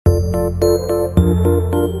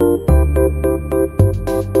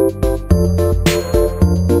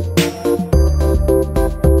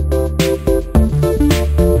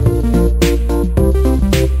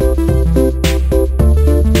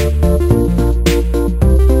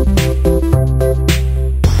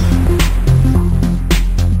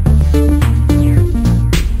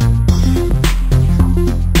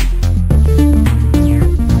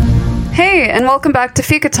welcome back to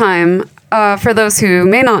Fika Time. For those who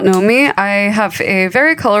may not know me, I have a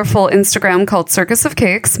very colorful Instagram called Circus of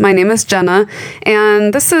Cakes. My name is Jenna,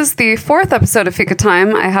 and this is the 4th episode of Fika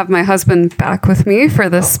Time. I have my husband back with me for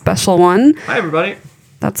this special one. Hi, everybody.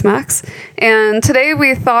 That's Max. And today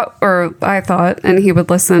I thought, and he would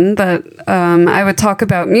listen, that I would talk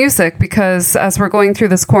about music because as we're going through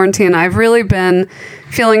this quarantine, I've really been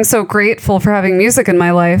feeling so grateful for having music in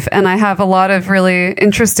my life. And I have a lot of really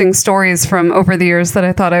interesting stories from over the years that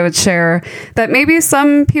I thought I would share that maybe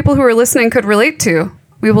some people who are listening could relate to.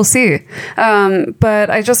 We will see.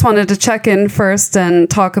 But I just wanted to check in first and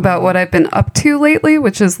talk about what I've been up to lately,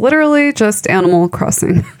 which is literally just Animal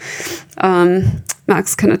Crossing.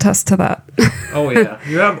 Max can attest to that. Oh, yeah.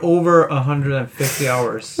 You have over 150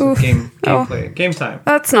 hours of gameplay. Game time.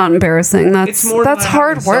 That's not embarrassing. That's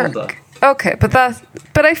hard work. Zelda. Okay, but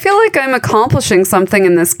I feel like I'm accomplishing something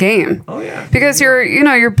in this game. Oh, yeah. Because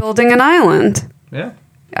you're building an island. Yeah.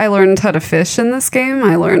 I learned how to fish in this game.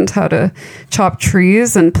 I learned how to chop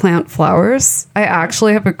trees and plant flowers. I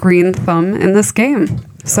actually have a green thumb in this game.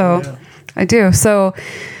 So I do. So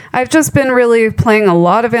I've just been really playing a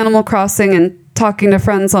lot of Animal Crossing and talking to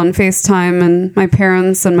friends on FaceTime and my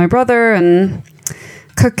parents and my brother and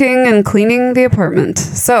cooking and cleaning the apartment.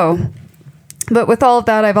 But with all of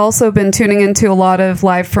that, I've also been tuning into a lot of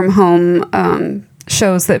live from home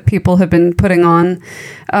shows that people have been putting on.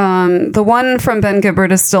 The one from Ben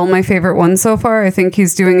Gibbard is still my favorite one so far. I think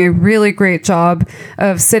he's doing a really great job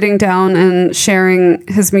of sitting down and sharing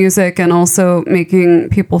his music and also making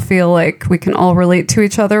people feel like we can all relate to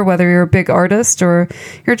each other, whether you're a big artist or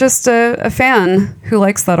you're just a fan who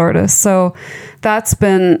likes that artist. So that's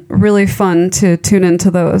been really fun to tune into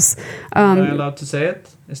those. Am I allowed to say it?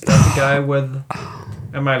 Is that the guy with...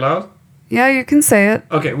 Am I allowed? Yeah, you can say it.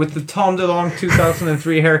 Okay, with the Tom DeLonge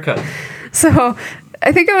 2003 haircut. So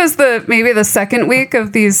I think it was maybe the second week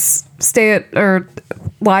of these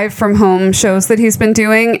live from home shows that he's been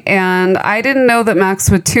doing, and I didn't know that Max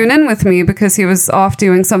would tune in with me because he was off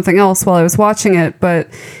doing something else while I was watching it. But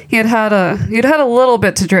he'd had a little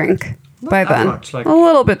bit to drink by then. Much, like a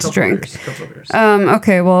little bit to drink. Couple of years.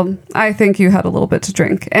 Okay, well, I think you had a little bit to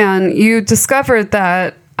drink, and you discovered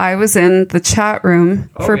that I was in the chat room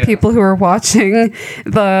for people who are watching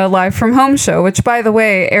the live from home show, which, by the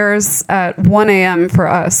way, airs at 1 a.m. for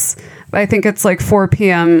us. I think it's like 4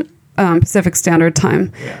 p.m. Pacific Standard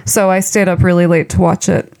Time. Yeah. So I stayed up really late to watch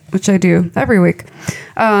it, which I do every week.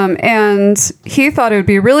 And he thought it would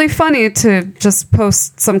be really funny to just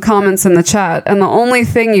post some comments in the chat. And the only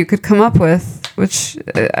thing you could come up with, which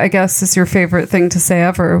I guess is your favorite thing to say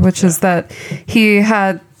ever, which is that he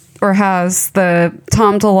had... or has the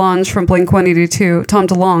Tom DeLonge from Blink-182, Tom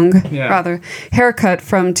DeLonge, rather, haircut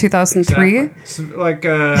from 2003. Exactly. So like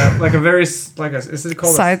a very, is it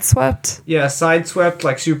called? Sideswept? Yeah, sideswept,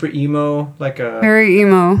 like super emo, like a... Very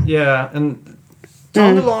emo. Yeah, and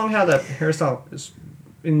Tom DeLonge had that hairstyle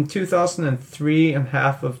in 2003 and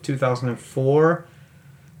half of 2004.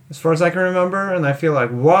 As far as I can remember, and I feel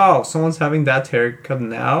like, wow, someone's having that haircut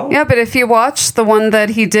now? Yeah, but if you watch the one that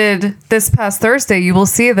he did this past Thursday, you will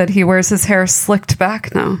see that he wears his hair slicked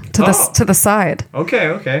back now to the side.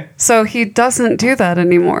 Okay. So he doesn't do that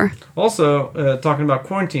anymore. Also, talking about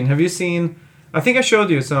quarantine, have you seen... I think I showed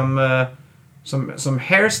you some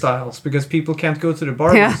hairstyles because people can't go to the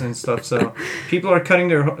barbers and stuff, so people are cutting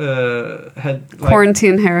their head... Like,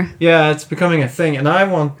 quarantine hair. Yeah, it's becoming a thing, and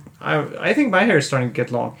I think my hair is starting to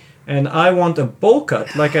get long, and I want a bowl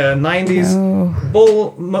cut, like a 90s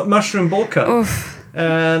mushroom bowl cut. Oof.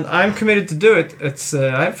 And I'm committed to do it. It's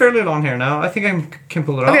I have fairly long hair now. I think I can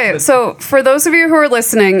pull it off. Okay, so for those of you who are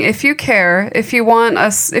listening, if you care, if you want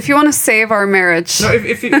to save our marriage. No,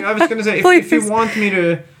 I was going to say, if you want me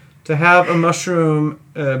to have a mushroom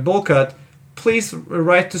bowl cut, please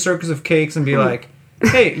write to Circus of Cakes and be like,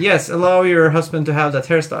 hey, yes, allow your husband to have that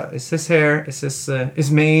hairstyle. Is his hair? Is his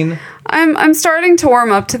mane? I'm starting to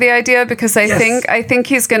warm up to the idea because I think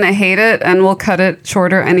he's gonna hate it and we'll cut it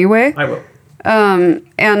shorter anyway. I will.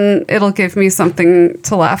 And it'll give me something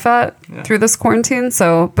to laugh at through this quarantine.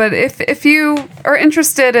 So, but if you are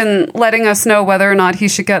interested in letting us know whether or not he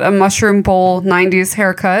should get a mushroom bowl 90s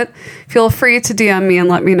haircut, feel free to DM me and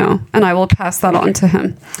let me know, and I will pass that on to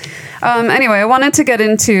him. Anyway, I wanted to get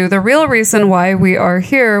into the real reason why we are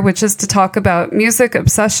here, which is to talk about music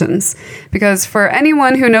obsessions. Because for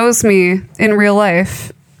anyone who knows me in real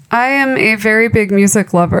life, I am a very big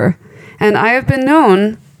music lover. And I have been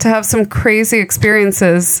known to have some crazy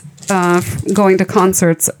experiences going to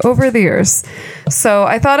concerts over the years. So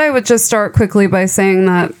I thought I would just start quickly by saying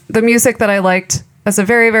that the music that I liked as a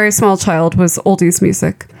very, very small child was oldies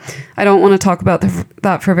music. I don't want to talk about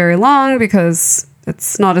that for very long because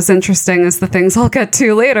it's not as interesting as the things I'll get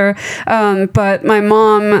to later. But my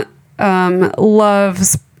mom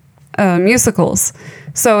loves musicals.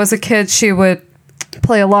 So as a kid, she would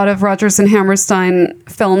play a lot of Rodgers and Hammerstein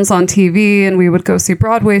films on TV, and we would go see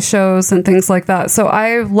Broadway shows and things like that. So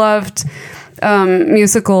I loved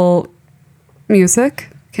musical music.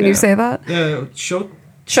 Can you say that?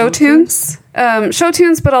 Show tunes. Show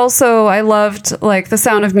tunes, but also I loved like The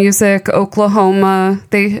Sound of Music, Oklahoma,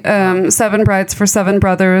 Seven Brides for Seven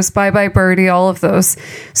Brothers, Bye Bye Birdie, all of those.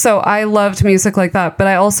 So I loved music like that, but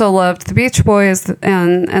I also loved the Beach Boys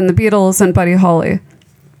and the Beatles and Buddy Holly.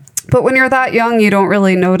 But when you're that young, you don't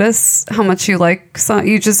really notice how much you like.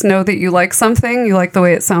 You just know that you like something. You like the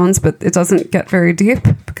way it sounds, but it doesn't get very deep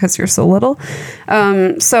because you're so little.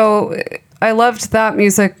 So I loved that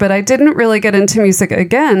music, but I didn't really get into music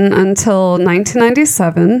again until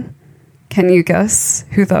 1997. Can you guess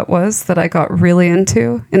who that was that I got really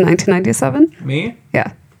into in 1997? Me?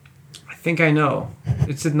 Yeah. I think I know.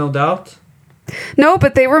 Is it No Doubt? No,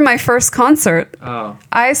 but they were my first concert. Oh.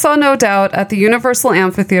 I saw No Doubt at the Universal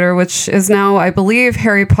Amphitheater, which is now, I believe,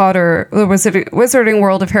 Harry Potter, the Wizarding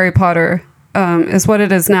World of Harry Potter is what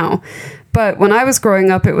it is now. But when I was growing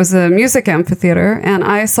up, it was a music amphitheater, and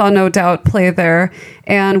I saw No Doubt play there,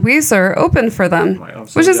 and Weezer opened for them,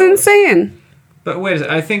 which is insane. But wait a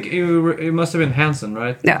second, I think it must have been Hanson,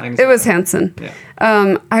 right? Yeah, it was Hanson.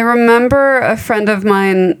 Yeah. I remember a friend of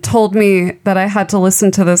mine told me that I had to listen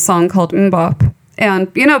to this song called Mbop.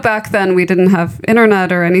 And, back then we didn't have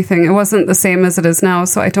internet or anything. It wasn't the same as it is now,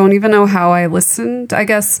 so I don't even know how I listened. I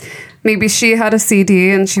guess maybe she had a CD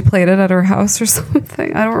and she played it at her house or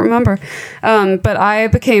something. I don't remember. But I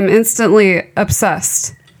became instantly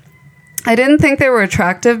obsessed. I didn't think they were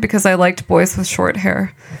attractive because I liked boys with short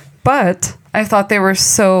hair. But I thought they were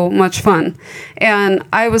so much fun. And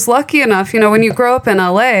I was lucky enough, when you grow up in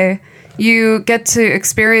LA, you get to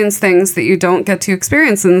experience things that you don't get to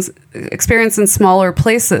experience in smaller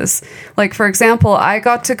places. Like, for example, I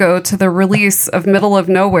got to go to the release of Middle of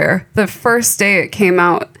Nowhere the first day it came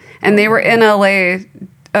out. And they were in LA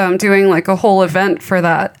doing like a whole event for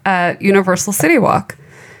that at Universal City Walk,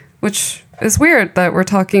 which is weird that we're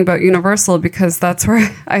talking about Universal because that's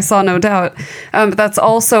where I saw No Doubt. But that's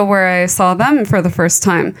also where I saw them for the first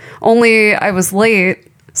time. Only I was late,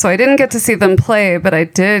 so I didn't get to see them play, but I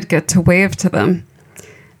did get to wave to them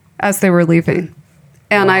as they were leaving.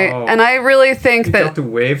 And I really think you got to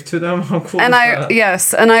wave to them? How cool is that?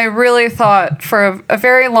 Yes, and I really thought for a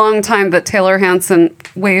very long time that Taylor Hanson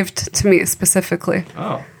waved to me specifically.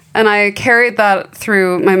 Oh. And I carried that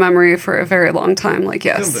through my memory for a very long time. Like,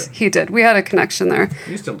 yes, he did. We had a connection there.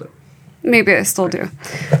 You still do. Maybe I still do.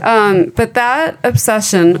 But that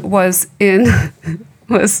obsession was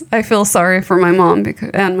I feel sorry for my mom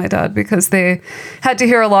and my dad because they had to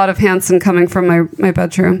hear a lot of Hanson coming from my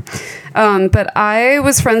bedroom. But I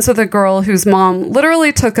was friends with a girl whose mom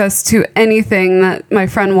literally took us to anything that my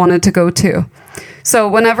friend wanted to go to. So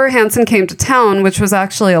whenever Hanson came to town, which was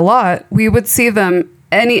actually a lot, we would see them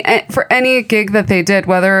for any gig that they did,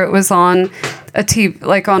 whether it was on a TV,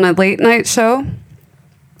 like on a late night show,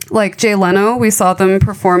 like Jay Leno, we saw them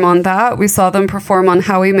perform on that. We saw them perform on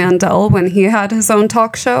Howie Mandel when he had his own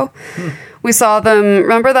talk show. We saw them,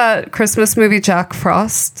 remember that Christmas movie Jack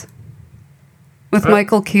Frost with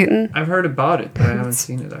Michael Keaton? I've heard about it, but I haven't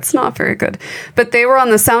seen it actually. It's not very good. But they were on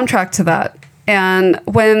the soundtrack to that. And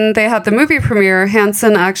when they had the movie premiere,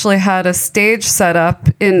 Hanson actually had a stage set up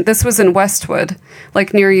this was in Westwood,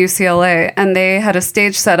 like near UCLA, and they had a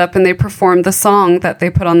stage set up and they performed the song that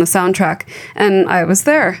they put on the soundtrack. And I was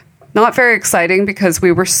there. Not very exciting because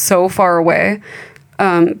we were so far away.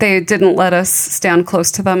 They didn't let us stand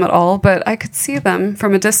close to them at all, but I could see them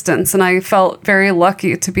from a distance and I felt very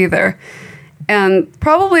lucky to be there. And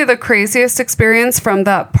probably the craziest experience from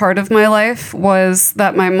that part of my life was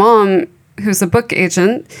that my mom, who's a book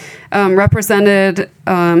agent, represented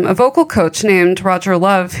a vocal coach named Roger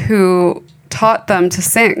Love who taught them to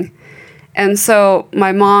sing. And so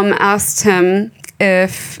my mom asked him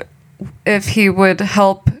if he would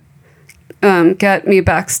help get me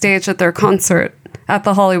backstage at their concert at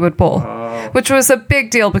the Hollywood Bowl, which was a big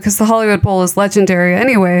deal because the Hollywood Bowl is legendary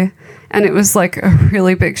anyway, and it was like a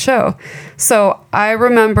really big show. So I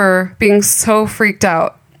remember being so freaked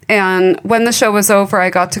out. And when the show was over, I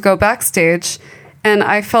got to go backstage and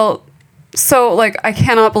I felt so like, I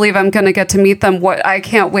cannot believe I'm going to get to meet them. I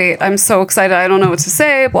can't wait. I'm so excited. I don't know what to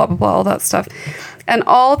say, blah, blah, blah, all that stuff. And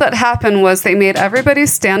all that happened was they made everybody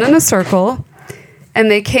stand in a circle and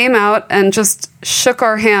they came out and just shook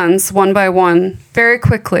our hands one by one very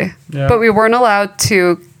quickly. Yeah. But we weren't allowed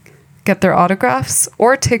to get their autographs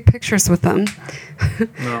or take pictures with them,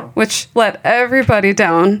 No. which let everybody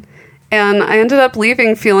down. And I ended up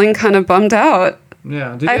leaving feeling kind of bummed out.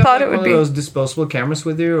 Yeah. Did you I have thought like it would one be- of those disposable cameras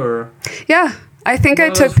with you, or Yeah, I think I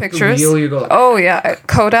one of took those with the pictures. wheel you go like- Oh, yeah.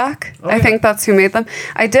 Kodak. Oh, I yeah. think that's who made them.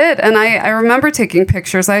 I did. And I remember taking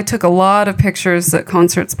pictures. I took a lot of pictures at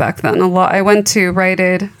concerts back then. A lot. I went to Rite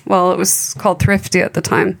Aid. Well, it was called Thrifty at the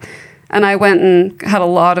time. And I went and had a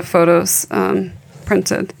lot of photos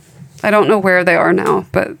printed. I don't know where they are now,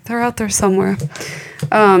 but they're out there somewhere.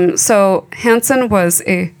 So Hanson was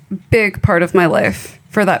a big part of my life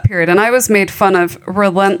for that period. And I was made fun of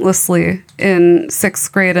relentlessly in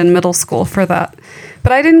 6th grade and middle school for that.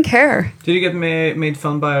 But I didn't care. Did you get made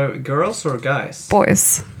fun by girls or guys?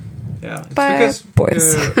 Boys. Yeah, it's By because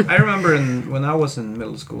boys. I remember when I was in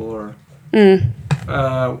middle school, or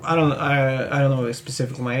I don't know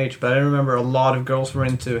specifically my age, but I remember a lot of girls were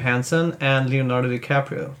into Hanson and Leonardo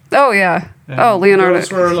DiCaprio. Oh, yeah. And Oh, Leonardo.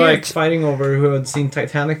 girls were like Huge. fighting over who had seen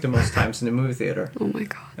Titanic the most times in the movie theater. Oh, my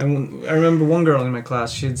God. And I remember one girl in my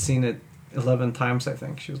class, she had seen it 11 times, I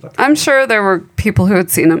think. She was like, I'm sure there were people who had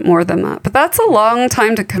seen it more than that. But that's a long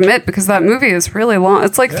time to commit because that movie is really long.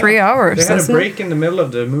 It's like Yeah. 3 hours. They had a isn't it? break in the middle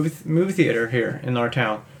of the movie theater here in our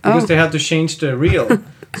town because they had to change the reel.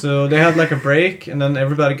 So they had like a break, and then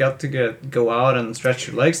everybody got to go out and stretch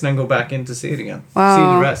their legs, and then go back in to see it again. Wow.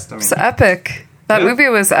 See the rest. I mean, It's epic. That Yeah. movie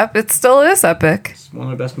was epic. It still is epic. it's one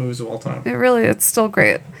of the best movies of all time. It's still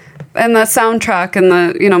great. And the soundtrack and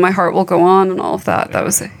My Heart Will Go On and all of that, that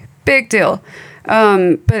was a big deal.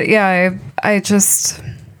 But yeah,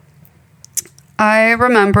 I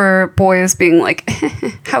remember boys being like,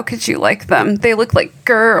 how could you like them? They look like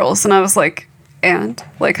girls. And I was like,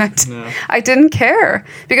 I didn't care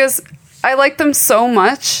because I liked them so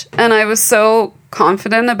much. And I was so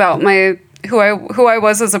confident about who I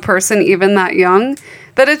was as a person, even that young,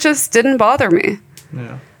 that it just didn't bother me.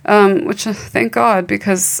 Yeah. Which thank God,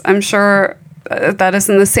 because I'm sure that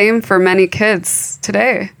isn't the same for many kids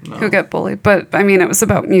today who get bullied. But I mean, it was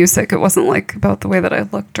about music. It wasn't like about the way that I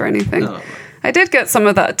looked or anything. No. I did get some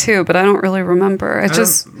of that too, but I don't really remember. I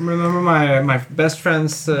just remember my best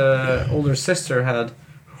friend's older sister had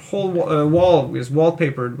her whole wall was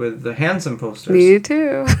wallpapered with the Hanson posters. me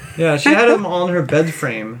too. Yeah, she had them on her bed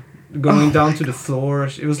frame, going down to the floor.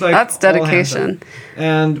 It was like That's all dedication. Hanson.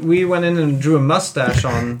 And we went in and drew a mustache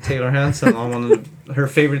on Taylor Hanson on one of her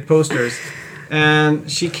favorite posters. And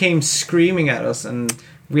she came screaming at us, and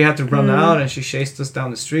we had to run out, and she chased us down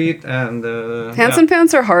the street. And Hanson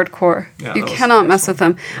fans are hardcore. Yeah, You that was- cannot mess with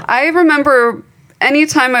them. I remember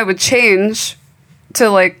anytime I would change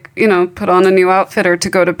to put on a new outfit or to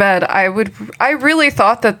go to bed, I really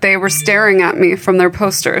thought that they were staring at me from their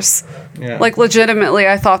posters. Yeah. Like legitimately,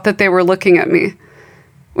 I thought that they were looking at me,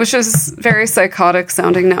 which is very psychotic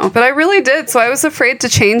sounding now. But I really did. So I was afraid to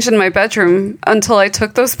change in my bedroom until I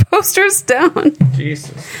took those posters down.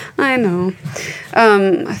 Jesus. I know.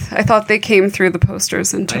 I thought they came through the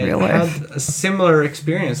posters into real I life. had a similar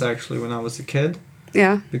experience actually when I was a kid,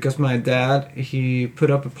 Yeah. because my dad, he put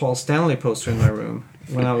up a Paul Stanley poster in my room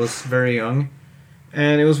when I was very young,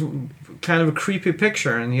 and it was kind of a creepy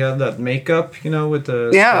picture, and he had that makeup, with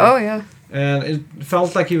the Yeah. scar. Oh, yeah. And it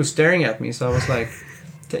felt like he was staring at me, so I was like,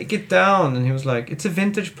 take it down. And he was like, it's a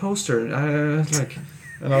vintage poster. And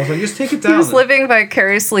I was like, just take it down. He was living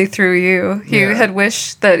vicariously through you. He Yeah. had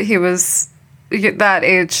wished that he was that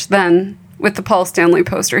age then with the Paul Stanley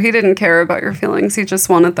poster. He didn't care about your feelings. He just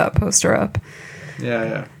wanted that poster up.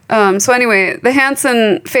 Yeah. So anyway, the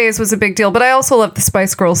Hanson phase was a big deal, but I also loved the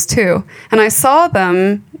Spice Girls too. And I saw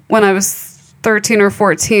them when I was 13 or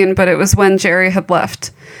 14, but it was when Jerry had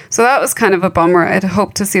left. So that was kind of a bummer. I'd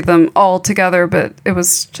hoped to see them all together, but it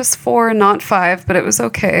was just 4, not 5, but it was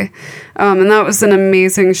okay. And that was an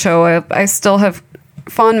amazing show. I still have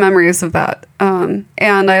fond memories of that. And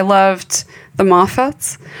I loved the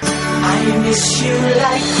Moffats. I miss you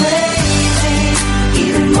like crazy,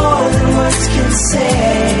 even more than words can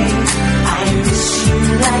say. I miss you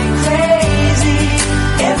like crazy,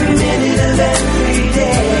 every minute of every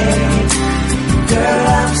day. Girl,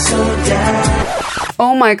 I'm so down.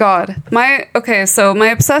 Oh my God. So my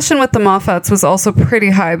obsession with the Moffats was also pretty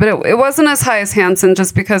high, but it wasn't as high as Hanson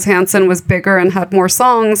just because Hanson was bigger and had more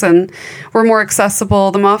songs and were more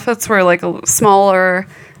accessible. The Moffats were like a smaller,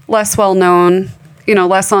 less well known,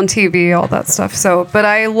 less on TV, all that stuff. But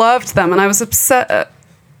I loved them, and I was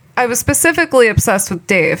I was specifically obsessed with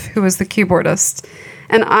Dave, who was the keyboardist.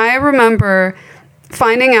 And I remember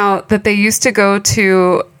finding out that they used to go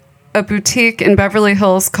to a boutique in Beverly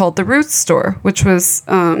Hills called the Roots Store, which was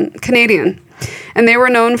Canadian. And they were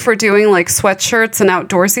known for doing like sweatshirts and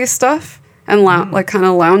outdoorsy stuff and like kind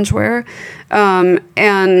of loungewear.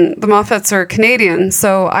 And the Moffats are Canadian.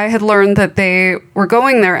 So I had learned that they were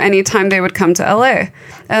going there anytime they would come to LA.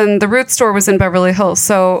 And the Roots Store was in Beverly Hills.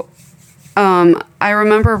 So I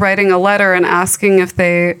remember writing a letter and asking if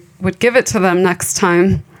they would give it to them next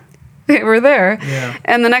time they were there. Yeah.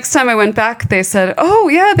 And the next time I went back, they said, oh,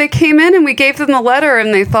 yeah, they came in and we gave them the letter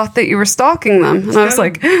and they thought that you were stalking them. And I was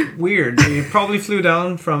like... weird. They probably flew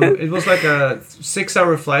down from... It was like a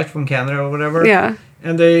 6-hour flight from Canada or whatever. Yeah.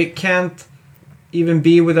 And they can't even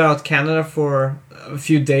be without Canada for a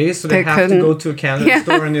few days. So they have to go to a Canada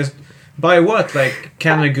store and just... Buy what? Like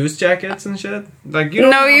Canada Goose jackets and shit? Like you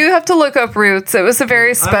No, you have to look up Roots. It was a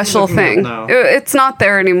very special thing. It's not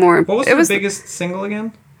there anymore. What was the biggest single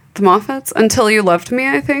again? The Moffats? Until You Loved Me,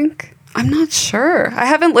 I think. I'm not sure. I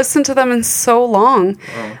haven't listened to them in so long.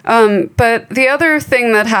 Oh. But the other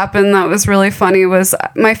thing that happened that was really funny was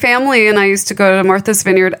my family and I used to go to Martha's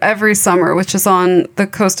Vineyard every summer, which is on the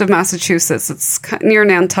coast of Massachusetts. It's near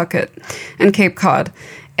Nantucket and Cape Cod.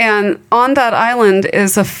 And on that island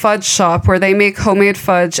is a fudge shop where they make homemade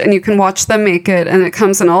fudge and you can watch them make it. And it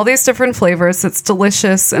comes in all these different flavors. It's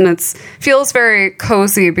delicious and it feels very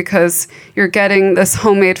cozy because you're getting this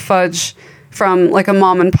homemade fudge from like a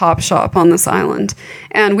mom and pop shop on this island.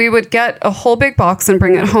 And we would get a whole big box and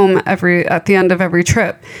bring it home at the end of every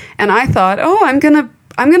trip. And I thought, oh, I'm going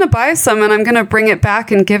to buy some and I'm going to bring it back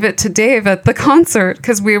and give it to Dave at the concert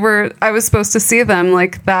because I was supposed to see them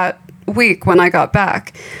like that week when I got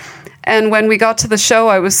back. And when we got to the show,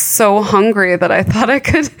 I was so hungry that I thought I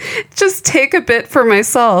could just take a bit for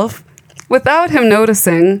myself without him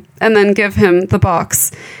noticing and then give him the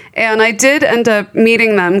box. And I did end up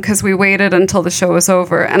meeting them because we waited until the show was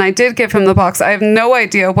over. And I did give him the box. I have no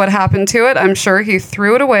idea what happened to it. I'm sure he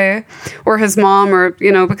threw it away or his mom or,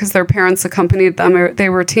 because their parents accompanied them or they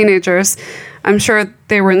were teenagers. I'm sure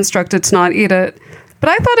they were instructed to not eat it. But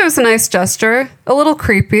I thought it was a nice gesture, a little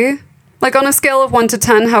creepy. Like on a scale of 1 to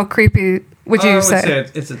 10, how creepy would you say? I would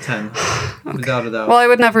say it's a 10, okay. Without a doubt. Well, I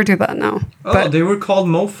would never do that now. Oh, but they were called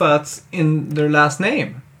Moffats in their last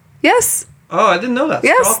name. Yes. Oh, I didn't know that.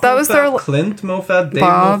 Yes, Scott that Moffat, was their... Clint Moffat, Dave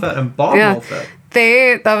Bob, Moffat, and Bob Moffat.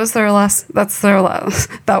 That was their last... That's their last...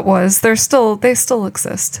 That was... They still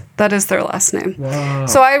exist. That is their last name. Wow.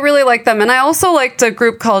 So I really like them. And I also liked a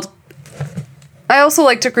group called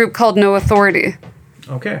No Authority.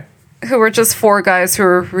 Okay. Who were just 4 guys who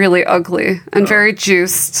were really ugly and very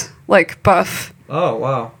juiced, like buff. Oh,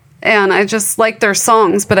 wow. And I just liked their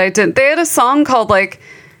songs, but I didn't. They had a song called like,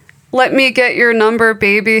 Let Me Get Your Number,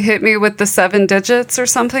 Baby, Hit Me with the 7 Digits or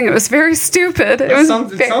something. It was very stupid. It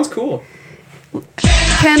sounds cool.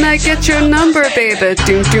 Can I get your number, baby?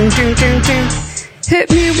 Doom, doom, doom, doom, doom. Hit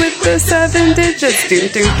me with the 7 digits. Doom,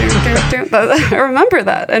 doom, doom, doom, doom. I remember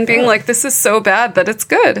that and being like, this is so bad that it's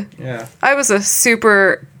good. Yeah. I was a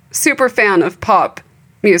super fan of pop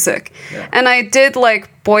music. Yeah. And I did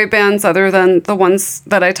like boy bands other than the ones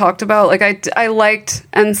that I talked about. Like I liked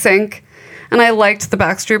NSYNC and I liked the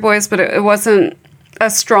Backstreet Boys, but it wasn't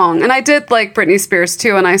as strong. And I did like Britney Spears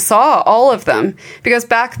too. And I saw all of them because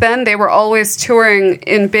back then they were always touring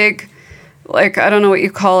in big, like, I don't know what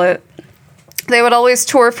you call it. They would always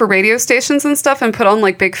tour for radio stations and stuff and put on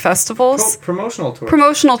like big festivals. Promotional tours.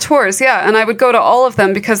 Promotional tours, yeah. And I would go to all of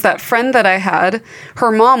them because that friend that I had,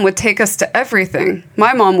 her mom would take us to everything.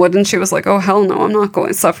 My mom wouldn't. She was like, oh, hell no, I'm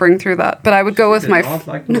not suffering through that. But I would go with my...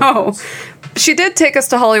 No. She did take us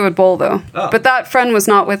to Hollywood Bowl, though. Oh. But that friend was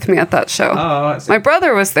not with me at that show. Oh, I see. My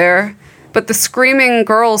brother was there, but the screaming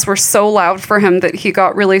girls were so loud for him that he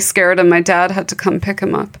got really scared and my dad had to come pick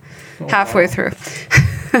him up halfway through.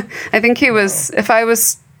 I think he was, if I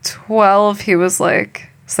was 12, he was like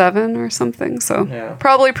 7 or something. So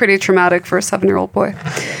probably pretty traumatic for a 7-year-old boy.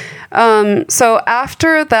 So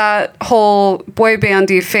after that whole boy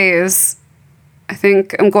bandy phase, I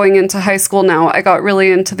think I'm going into high school now. I got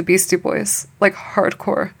really into the Beastie Boys, like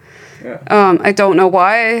hardcore. Yeah. I don't know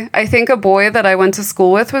why. I think a boy that I went to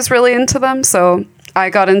school with was really into them. So I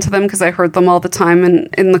got into them because I heard them all the time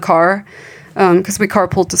in the car because we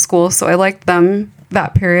carpooled to school. So I liked them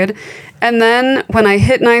that period. And then when I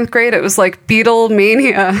hit 9th grade, it was like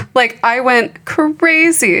Beatlemania. Like I went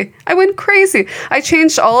crazy. I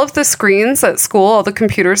changed all of the screens at school, all the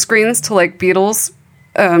computer screens to like Beatles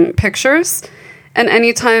pictures. And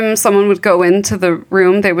anytime someone would go into the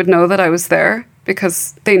room, they would know that I was there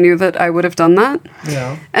because they knew that I would have done that.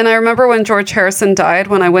 Yeah. And I remember when George Harrison died,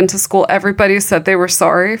 when I went to school, everybody said they were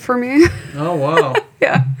sorry for me. Oh, wow.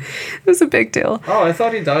 Yeah, it was a big deal. Oh, I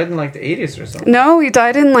thought he died in like the 80s or something. No, he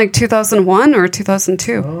died in like 2001 or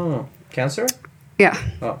 2002. Oh, cancer? Yeah,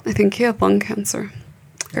 Oh. I think he had lung cancer.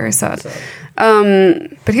 Very sad.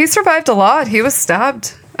 Sad. But he survived a lot. He was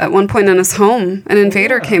stabbed at one point in his home. An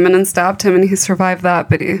invader came in and stabbed him, and he survived that,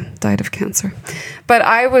 but he died of cancer. But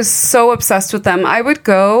I was so obsessed with them. I would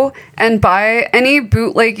go and buy any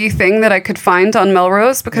bootleggy thing that I could find on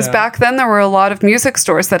Melrose, because back then there were a lot of music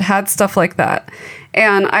stores that had stuff like that.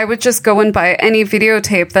 And I would just go and buy any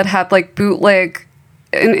videotape that had like bootleg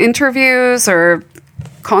interviews or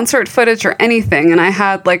concert footage or anything, and I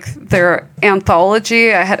had like their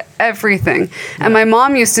anthology. I had everything. And my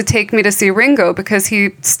mom used to take me to see Ringo because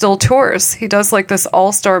he still tours. He does like this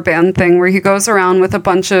all-star band thing where he goes around with a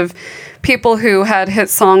bunch of people who had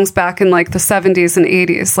hit songs back in like the 70s and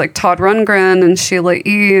 80s, like Todd Rundgren and Sheila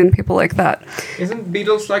E. and people like that. Isn't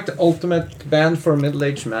Beatles like the ultimate band for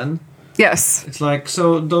middle-aged men? Yes. It's like,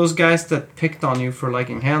 so those guys that picked on you for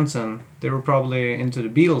liking Hanson, they were probably into the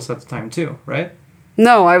Beatles at the time too, right?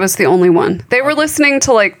 No, I was the only one. They were listening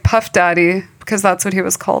to like Puff Daddy, because that's what he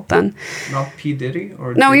was called then. Not P. Diddy?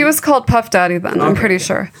 Or No, Diddy? he was called Puff Daddy then, I'm Okay. pretty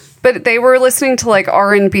sure. But they were listening to like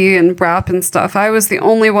R&B and rap and stuff. I was the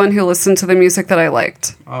only one who listened to the music that I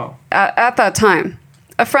liked Oh. at that time.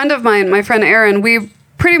 A friend of mine, my friend Erin, we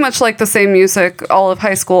pretty much liked the same music all of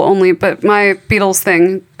high school only, but my Beatles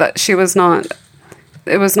thing, that she was not,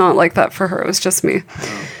 it was not like that for her. It was just me.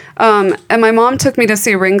 And my mom took me to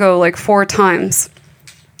see Ringo like 4 times.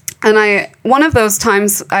 And one of those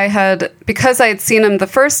times because I had seen him the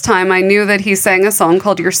first time, I knew that he sang a song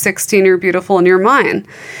called You're 16, You're Beautiful, and You're Mine.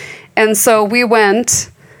 And so we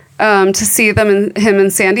went to see him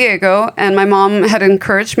in San Diego, and my mom had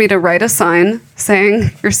encouraged me to write a sign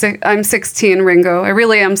saying, I'm 16, Ringo. I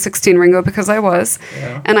really am 16, Ringo, because I was.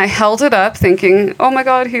 Yeah. And I held it up thinking, oh my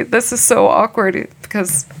God, this is so awkward,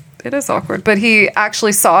 because it is awkward. But he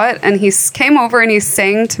actually saw it, and he came over and he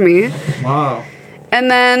sang to me. Wow. And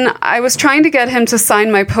then I was trying to get him to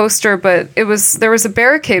sign my poster, but there was a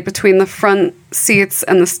barricade between the front seats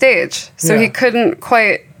and the stage, so he couldn't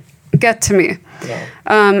quite get to me. No.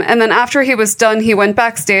 And then after he was done, he went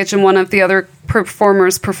backstage, and one of the other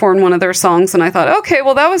performers performed one of their songs, and I thought, okay,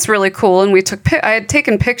 well, that was really cool. And I had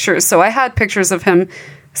taken pictures, so I had pictures of him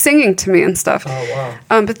singing to me and stuff. Oh,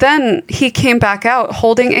 wow. But then he came back out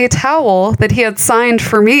holding a towel that he had signed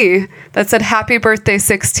for me that said, Happy Birthday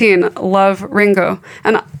 16, Love Ringo.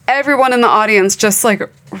 And everyone in the audience just like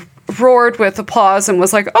roared with applause and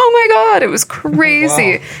was like, oh my God, it was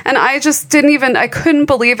crazy. Wow. And I just I couldn't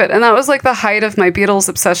believe it. And that was like the height of my Beatles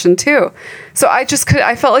obsession too. So I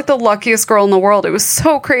felt like the luckiest girl in the world. It was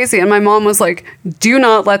so crazy. And my mom was like, do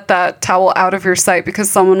not let that towel out of your sight, because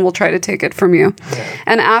someone will try to take it from you. Yeah.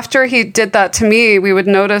 And after he did that to me, we would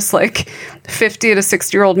notice like 50 to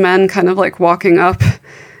 60-year-old men kind of like walking up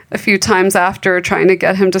a few times after, trying to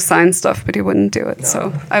get him to sign stuff, but he wouldn't do it. No.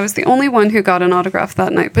 So I was the only one who got an autograph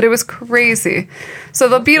that night, but it was crazy. So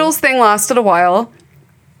the Beatles thing lasted a while.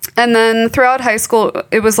 And then throughout high school,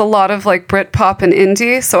 it was a lot of like Britpop and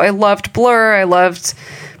indie. So I loved Blur. I loved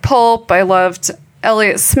Pulp. I loved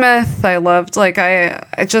Elliott Smith. I loved, like,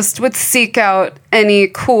 I just would seek out any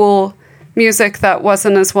cool music that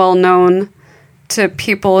wasn't as well known to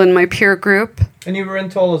people in my peer group. And you were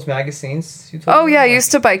into all those magazines? Oh, yeah. I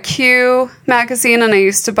used to buy Q magazine, and I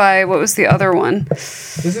used to buy, what was the other one?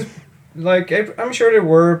 This is, like, I'm sure there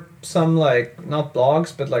were some, like, not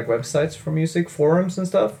blogs, but, like, websites for music, forums and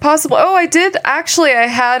stuff. Possible. Oh, I did. Actually, I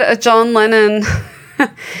had a John Lennon...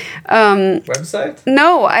 website?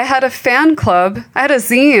 No, I had a fan club. I had a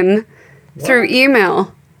zine through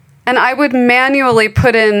email. And I would manually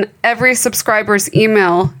put in every subscriber's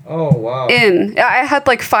email. Oh, wow. I had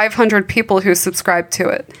like 500 people who subscribed to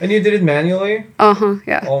it. And you did it manually? Uh-huh,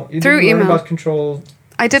 yeah. Oh, you through didn't learn email. about Control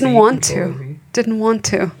I didn't C, want Control to. V? Didn't want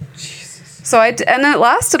to. Jesus. So and it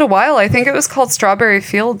lasted a while. I think it was called Strawberry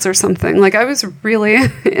Fields or something. Like, I was really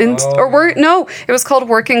it was called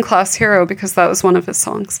Working Class Hero, because that was one of his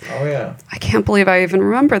songs. Oh, yeah. I can't believe I even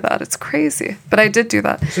remember that. It's crazy. But I did do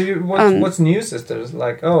that. So what's news is there?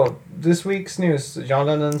 Like, this week's news, John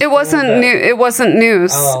Lennon. It wasn't new. It wasn't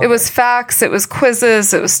news. Oh, okay. It was facts. It was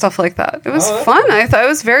quizzes. It was stuff like that. It was that's fun. cool. I thought it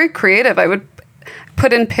was very creative. I would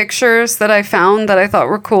put in pictures that I found that I thought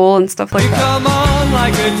were cool and stuff like You that. come on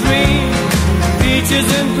like a dream, peaches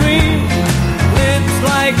and cream, lips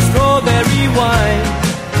like strawberry wine.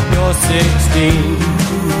 You're 16,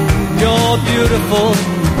 you're beautiful.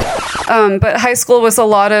 But high school was a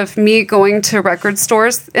lot of me going to record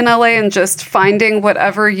stores in LA and just finding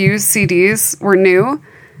whatever used CDs were new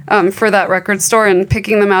for that record store and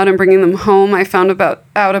picking them out and bringing them home. I found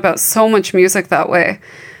out about so much music that way.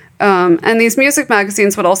 And these music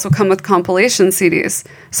magazines would also come with compilation CDs.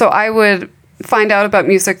 So I would find out about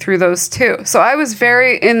music through those too. So I was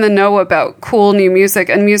very in the know about cool new music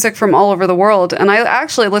and music from all over the world. And I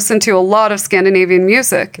actually listened to a lot of Scandinavian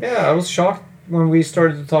music. Yeah, I was shocked when we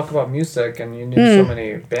started to talk about music and you knew so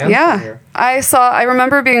many bands from here. I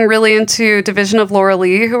remember being really into Division of Laura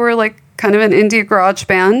Lee, who were like kind of an indie garage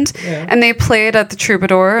band. Yeah. And they played at the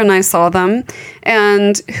Troubadour and I saw them.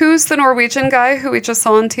 And who's the Norwegian guy who we just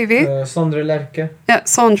saw on TV? Sondre Lerche. Yeah,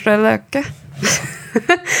 Sondre Lerche.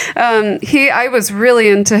 I was really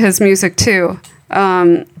into his music too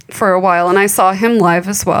for a while, and I saw him live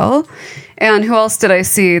as well. And who else did I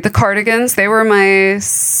see? The Cardigans. They were my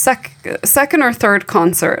second or third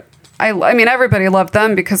concert. I mean, everybody loved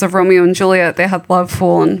them because of Romeo and Juliet. They had Love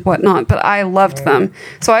Fool and whatnot, but I loved them.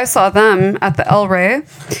 So I saw them at the El Rey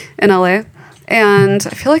in LA. And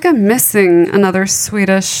I feel like I'm missing another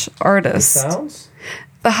Swedish artist. The Sounds?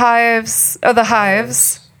 The Hives. Oh, the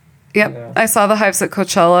Hives. Yep. Yeah. I saw the Hives at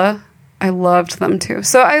Coachella. I loved them too.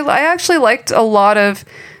 So I actually liked a lot of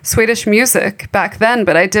Swedish music back then,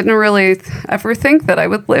 but I didn't really ever think that I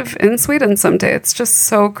would live in Sweden someday. It's just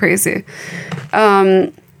so crazy.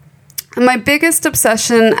 My biggest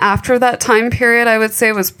obsession after that time period, I would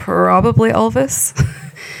say, was probably Elvis,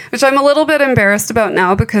 which I'm a little bit embarrassed about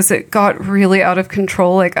now because it got really out of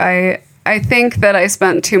control. Like I think that I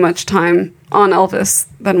spent too much time on Elvis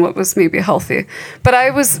than what was maybe healthy. But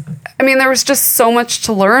there was just so much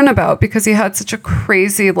to learn about because he had such a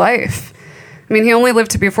crazy life. I mean, he only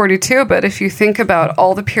lived to be 42, but if you think about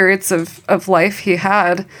all the periods of life he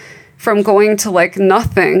had, from going to like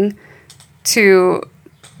nothing to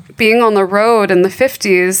being on the road in the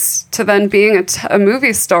 50s to then being a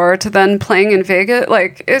movie star to then playing in Vegas,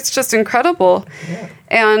 like, it's just incredible. Yeah.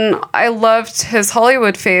 And I loved his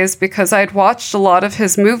Hollywood phase because I'd watched a lot of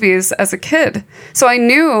his movies as a kid. So I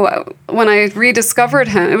knew when I rediscovered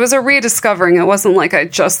him, it was a rediscovering. It wasn't like I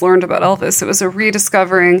just learned about Elvis. It was a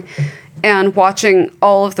rediscovering and watching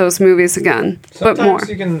all of those movies again, sometimes but more.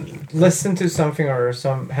 You can listen to something or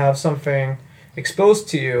have something exposed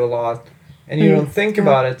to you a lot, and you don't think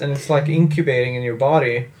about it, and it's like incubating in your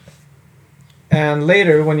body. And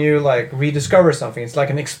later, when you like rediscover something, it's like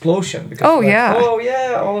an explosion. Because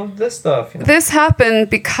all of this stuff. You know? This happened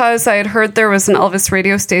because I had heard there was an Elvis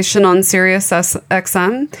radio station on Sirius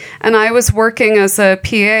XM, and I was working as a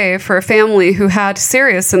PA for a family who had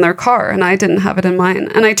Sirius in their car, and I didn't have it in mine.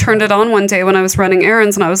 And I turned it on one day when I was running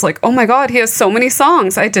errands, and I was like, "Oh my God, he has so many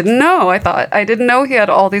songs! I didn't know. I didn't know he had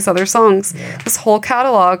all these other songs, this whole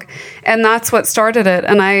catalog." And that's what started it.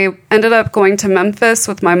 And I ended up going to Memphis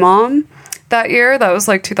with my mom that year. That was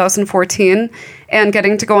like 2014, and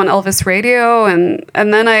getting to go on Elvis radio, and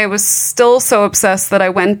then I was still so obsessed that I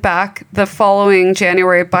went back the following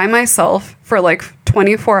January by myself for like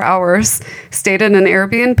 24 hours, stayed in an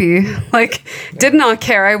Airbnb, like did not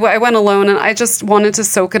care. I went alone, and I just wanted to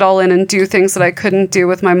soak it all in and do things that I couldn't do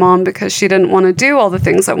with my mom because she didn't want to do all the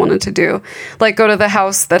things I wanted to do, like go to the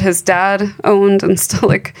house that his dad owned and still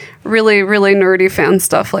like really, really nerdy fan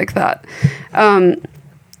stuff like that.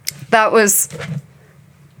 That was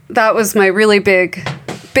my really big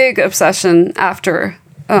obsession after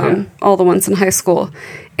all the ones in high school.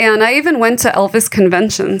 And I even went to Elvis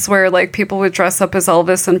conventions where like people would dress up as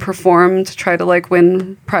Elvis and perform to try to like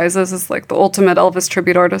win prizes as like the ultimate Elvis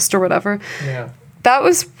tribute artist or whatever. Yeah. That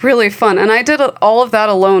was really fun. And I did all of that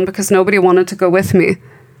alone because nobody wanted to go with me.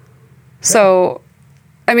 So,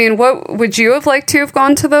 I mean, what would you have liked to have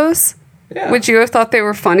gone to those? Yeah. Would you have thought they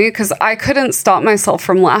were funny? Because I couldn't stop myself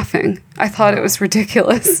from laughing. I thought it was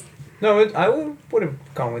ridiculous. No, I would have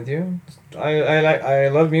gone with you. I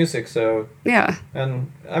love music, so yeah.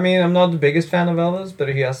 And I mean, I'm not the biggest fan of Elvis, but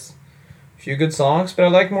he has a few good songs. But I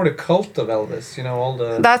like more the cult of Elvis. You know, all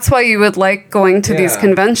the. That's why you would like going to these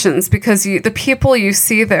conventions, because the people you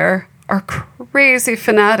see there are crazy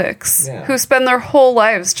fanatics who spend their whole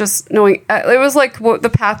lives just knowing. It was like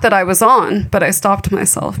the path that I was on, but I stopped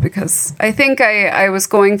myself because I think I was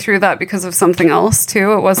going through that because of something else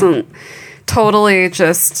too. It wasn't totally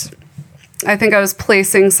just. I think I was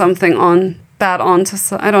placing something onto.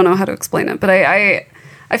 I don't know how to explain it, but I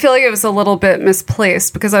feel like it was a little bit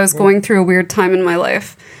misplaced because I was going through a weird time in my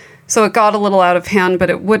life, so it got a little out of hand. But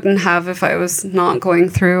it wouldn't have if I was not going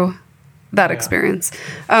through that experience.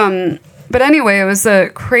 But anyway, it was a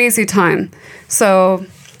crazy time. So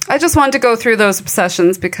I just wanted to go through those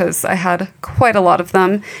obsessions because I had quite a lot of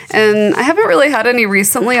them. And I haven't really had any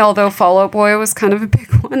recently, although Fall Out Boy was kind of a big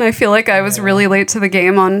one. I feel like I was really late to the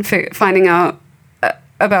game on finding out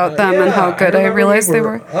about them and how good I realized they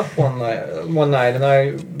were. Up one night,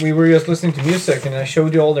 and we were just listening to music, and I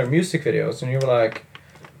showed you all their music videos, and you were like,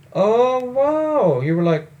 "Oh wow!" You were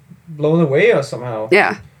like blown away somehow.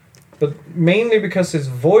 Yeah. But mainly because his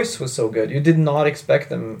voice was so good. You did not expect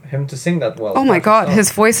him to sing that well. Oh my god,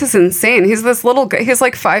 his voice is insane. He's this little guy. He's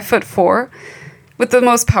like 5'4", with the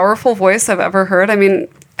most powerful voice I've ever heard. I mean,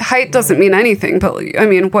 height doesn't mean anything, but I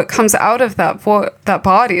mean, what comes out of that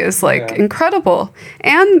body is like incredible.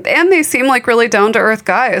 And they seem like really down to earth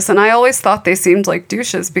guys. And I always thought they seemed like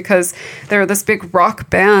douches because they're this big rock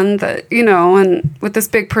band that, you know, and with this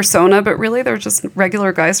big persona, but really they're just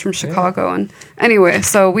regular guys from Chicago. Yeah. And anyway,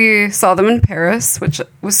 so we saw them in Paris, which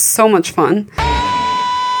was so much fun.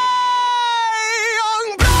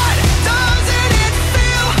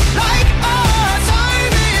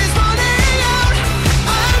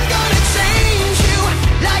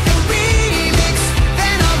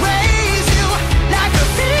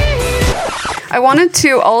 I wanted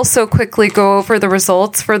to also quickly go over the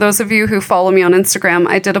results. For those of you who follow me on Instagram,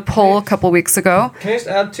 I did a poll a couple weeks ago. Can I just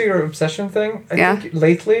add to your obsession thing? I think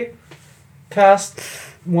lately, past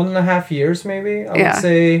 1.5 years maybe, I would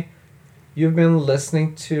say you've been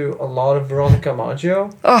listening to a lot of Veronica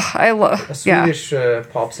Maggio. Oh, I love a Swedish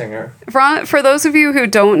pop singer. For those of you who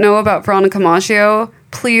don't know about Veronica Maggio,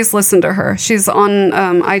 please listen to her. She's on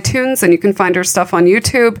iTunes, and you can find her stuff on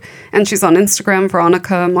YouTube, and she's on Instagram,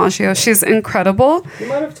 Veronica Maggio. She's incredible. You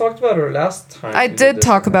might have talked about her last time. I did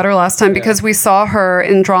talk about her last time because we saw her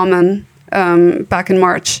in Drammen back in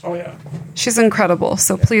March. Oh, yeah. She's incredible,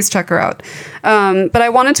 so please check her out. But I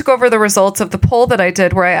wanted to go over the results of the poll that I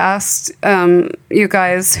did, where I asked you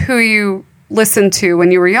guys who you listened to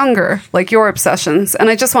when you were younger, like your obsessions. And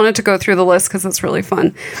I just wanted to go through the list because it's really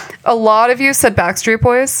fun. A lot of you said Backstreet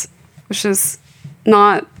Boys, which is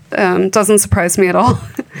not, doesn't surprise me at all.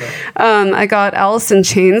 No. I got Alice in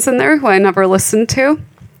Chains in there, who I never listened to.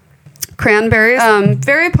 Cranberries,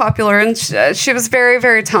 very popular, and she was very,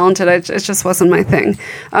 very talented. It just wasn't my thing.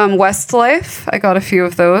 Westlife, I got a few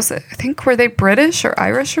of those. I think, were they British or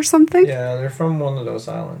Irish or something? Yeah, they're from one of those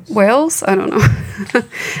islands. Wales? I don't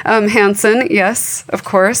know. Hanson, yes, of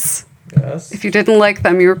course. Yes. If you didn't like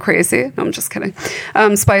them, you were crazy. No, I'm just kidding.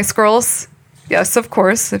 Spice Girls, yes, of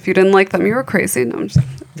course. If you didn't like them, you were crazy. No, I'm just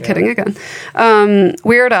kidding again.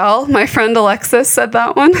 Weird Al, my friend Alexis said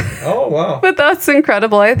that one. Oh, wow. But that's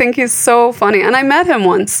incredible. I think he's so funny. And I met him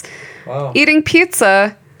once. Wow. Eating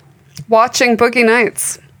pizza, watching Boogie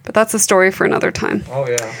Nights. But that's a story for another time. Oh,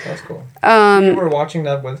 yeah. That's cool. You were watching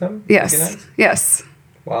that with him? Yes. Yes.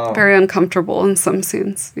 Wow. Very uncomfortable in some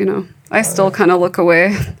scenes, you know. I still kind of look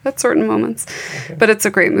away at certain moments. Okay. But it's a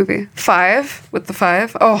great movie. Five, with the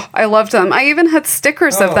Five. Oh, I loved them. I even had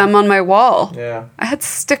stickers of them on my wall. Yeah. I had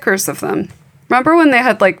stickers of them. Remember when they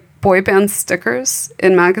had, like, boy band stickers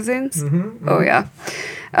in magazines? Mm-hmm, mm-hmm. Oh, yeah.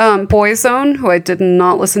 Boyzone, who I did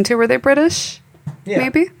not listen to. Were they British? Yeah.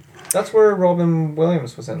 Maybe? That's where Robin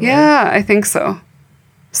Williams was in. Yeah, right? I think so.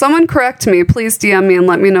 Someone correct me. Please DM me and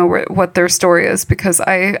let me know what their story is, because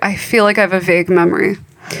I feel like I have a vague memory.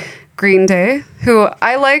 Yeah. Green Day, who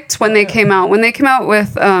I liked when they came out. When they came out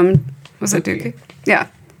with, was it Dookie? Yeah.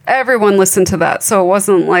 Everyone listened to that, so it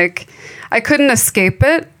wasn't like... I couldn't escape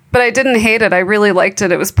it, but I didn't hate it. I really liked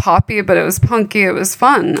it. It was poppy, but it was punky. It was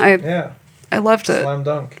fun. I loved it. Slam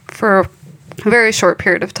dunk. For a very short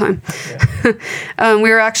period of time. Yeah. We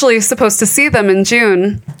were actually supposed to see them in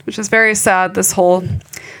June, which is very sad, this whole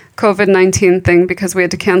COVID-19 thing, because we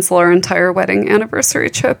had to cancel our entire wedding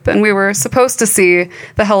anniversary trip, and we were supposed to see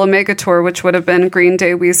the Hella Mega Tour, which would have been Green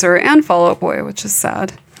Day, Weezer, and Fall Out Boy, which is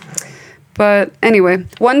sad. But anyway,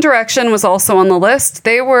 One Direction was also on the list.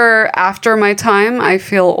 They were after my time. I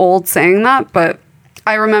feel old saying that, but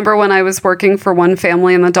I remember when I was working for one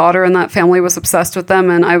family, and the daughter in that family was obsessed with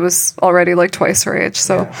them, and I was already like twice her age.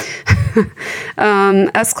 So,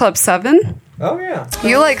 S Club 7. Oh, yeah.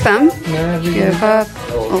 You like them. Give up,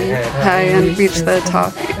 high and reach the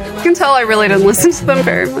top. You can tell I really didn't listen to them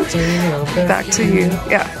very much. Back to you.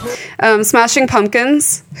 Yeah. Smashing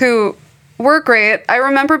Pumpkins, who were great. I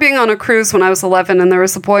remember being on a cruise when I was 11, and there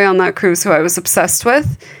was a boy on that cruise who I was obsessed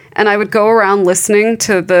with. And I would go around listening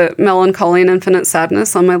to the Melancholy and Infinite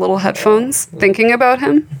Sadness on my little headphones, thinking about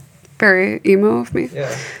him. Very emo of me.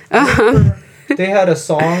 Yeah. They had a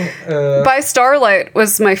song... By Starlight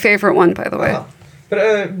was my favorite one, by the way.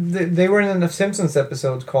 But they were in a Simpsons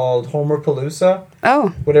episode called Homer Palooza.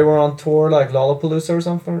 Oh. Where they were on tour, like Lollapalooza or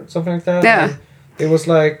something like that. Yeah. And it was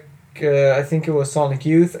like, I think it was Sonic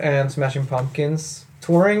Youth and Smashing Pumpkins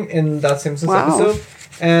touring in that Simpsons episode.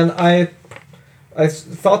 And I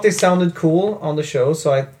thought they sounded cool on the show,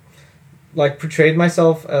 so like portrayed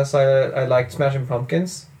myself as I liked Smashing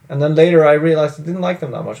Pumpkins. And then later I realized I didn't like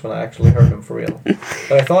them that much when I actually heard them for real.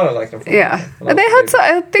 But I thought I liked them for real. Yeah. They had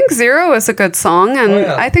I think Zero is a good song, and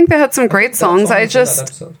I think they had some great songs.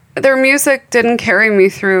 Their music didn't carry me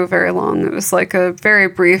through very long. It was like a very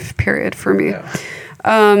brief period for me.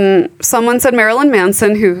 Yeah. Someone said Marilyn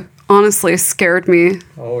Manson, who honestly scared me.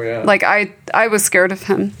 Oh, yeah. Like, I was scared of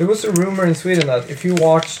him. There was a rumor in Sweden that if you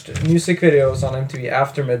watched music videos on MTV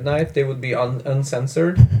after midnight, they would be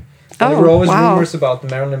uncensored. And there were always rumors about the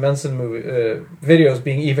Marilyn Manson videos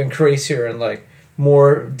being even crazier and like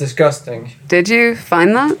more disgusting. Did you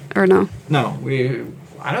find that or no? No,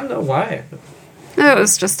 I don't know why. It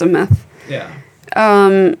was just a myth. Yeah.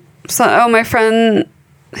 My friend,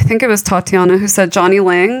 I think it was Tatiana, who said Johnny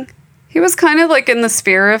Lang. He was kind of like in the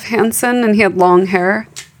sphere of Hanson, and he had long hair,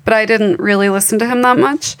 but I didn't really listen to him that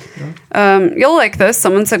much. Yeah. You'll like this.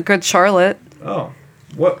 Someone said Good Charlotte. Oh,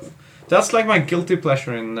 what? That's like my guilty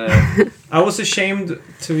pleasure. I was ashamed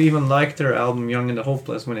to even like their album Young and the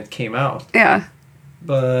Hopeless when it came out. Yeah.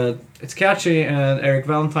 But it's catchy, and Eric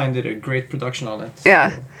Valentine did a great production on it.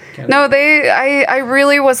 Yeah. So I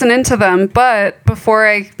really wasn't into them, but before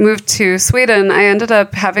I moved to Sweden, I ended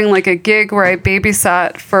up having like a gig where I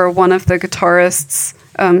babysat for one of the guitarist's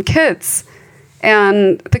kids.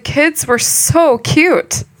 And the kids were so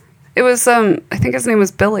cute. It was, I think his name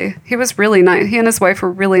was Billy. He was really nice. He and his wife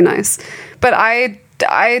were really nice. But I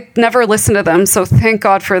never listened to them, so thank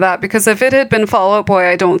God for that, because if it had been Fall Out Boy,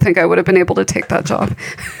 I don't think I would have been able to take that job.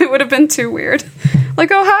 It would have been too weird. Like,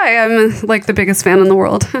 oh, hi, I'm like the biggest fan in the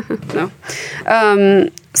world. No.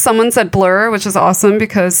 Someone said Blur, which is awesome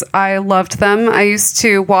because I loved them. I used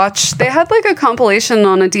to watch, they had like a compilation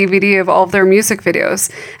on a DVD of all of their music videos,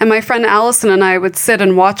 and my friend Allison and I would sit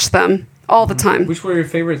and watch them all the time. Which were your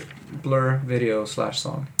favorite Blur video /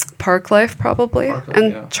 song? Park Life, probably.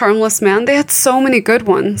 Charmless Man. They had so many good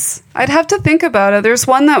ones. I'd have to think about it. There's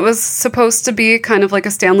one that was supposed to be kind of like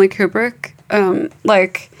a Stanley Kubrick.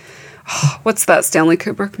 What's that Stanley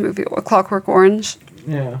Kubrick movie? A Clockwork Orange?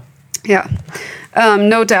 Yeah. Yeah.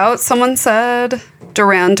 No Doubt. Someone said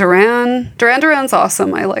Duran Duran. Duran Duran's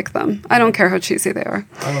awesome. I like them. I don't care how cheesy they are.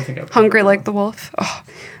 I don't think I've Hungry Like the Wolf. Oh.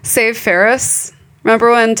 Save Ferris.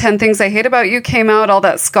 Remember when 10 Things I Hate About You came out, all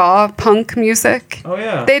that ska punk music? Oh,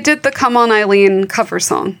 yeah. They did the Come On Eileen cover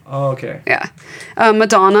song. Oh, okay. Yeah.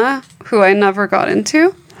 Madonna, who I never got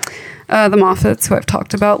into. The Moffats, who I've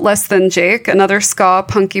talked about. Less Than Jake, another ska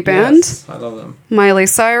punky band. Yes, I love them. Miley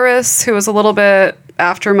Cyrus, who was a little bit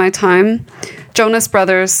after my time. Jonas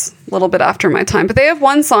Brothers, a little bit after my time. But they have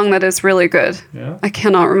one song that is really good. Yeah. I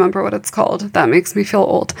cannot remember what it's called. That makes me feel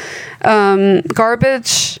old.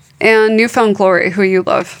 Garbage and Newfound Glory, who you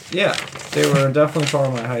love. Yeah, they were definitely part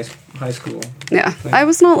of my high school. Yeah, I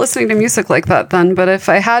was not listening to music like that then, but if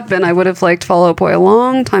I had been, I would have liked Fall Out Boy a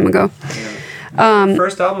long time ago. Yeah.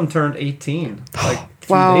 First album turned 18, like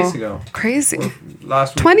 3 days ago. Crazy.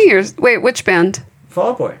 Last week. 20 years. Wait, which band?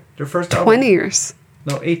 Fall Out Boy. Their first album. 20 years.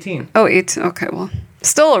 No, 18. Oh, 18. Okay, well,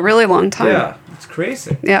 still a really long time. Yeah, it's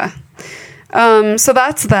crazy. Yeah. So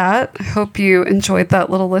that's that. I hope you enjoyed that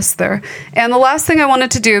little list there. And the last thing I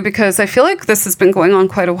wanted to do, because I feel like this has been going on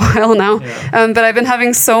quite a while now, but I've been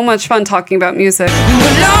having so much fun talking about music.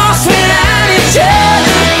 We're lost without each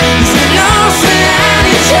other. We're lost without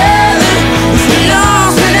each other. We're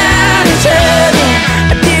lost without each other.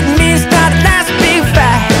 I didn't mean to start a last big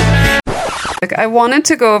fight. I wanted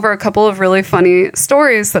to go over a couple of really funny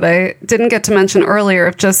stories that I didn't get to mention earlier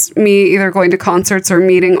of just me either going to concerts or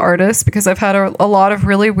meeting artists, because I've had a lot of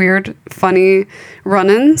really weird, funny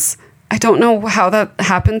run-ins. I don't know how that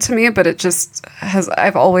happened to me, but it just has.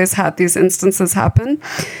 I've always had these instances happen.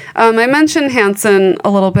 I mentioned Hanson a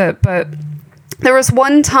little bit, but there was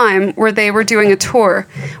one time where they were doing a tour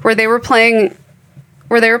where they were playing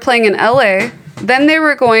in LA. Then they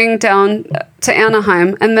were going down to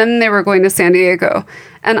Anaheim, and then they were going to San Diego.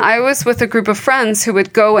 And I was with a group of friends who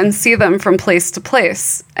would go and see them from place to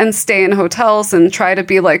place and stay in hotels and try to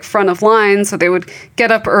be like front of line. So they would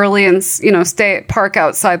get up early and, park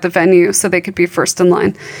outside the venue so they could be first in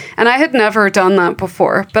line. And I had never done that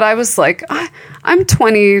before, but I was like, I'm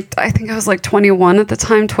 20. I think I was like 21 at the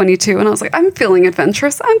time, 22. And I was like, I'm feeling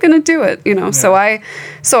adventurous. I'm going to do it, Yeah. So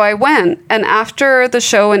I went, and after the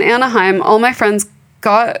show in Anaheim, all my friends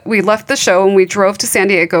we left the show and we drove to San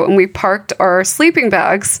Diego, and we parked our sleeping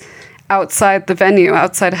bags outside the venue,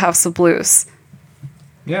 outside House of Blues.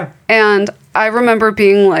 Yeah. And I remember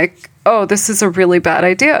being like, oh, this is a really bad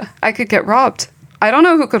idea. I could get robbed. I don't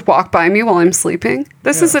know who could walk by me while I'm sleeping.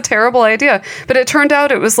 This is a terrible idea. But it turned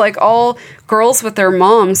out it was like all girls with their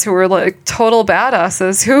moms who were like total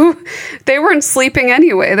badasses who they weren't sleeping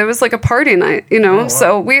anyway. There was like a party night, you know? Oh, wow.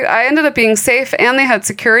 So I ended up being safe, and they had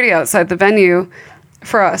security outside the venue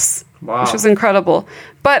for us, which was incredible.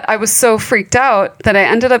 But I was so freaked out that I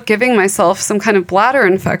ended up giving myself some kind of bladder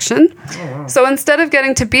infection. Oh, wow. So instead of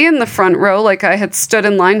getting to be in the front row like I had stood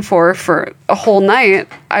in line for a whole night,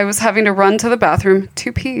 I was having to run to the bathroom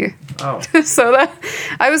to pee. Oh. So that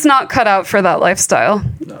I was not cut out for that lifestyle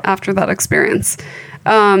after that experience.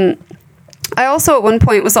 I also at one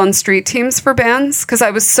point was on street teams for bands because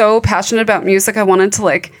I was so passionate about music. I wanted to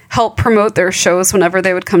like help promote their shows whenever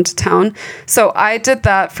they would come to town. So I did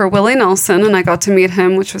that for Willie Nelson, and I got to meet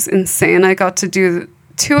him, which was insane. I got to do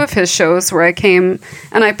 2 of his shows where I came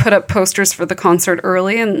and I put up posters for the concert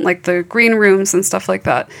early and like the green rooms and stuff like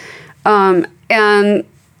that. And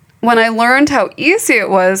when I learned how easy it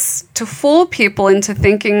was to fool people into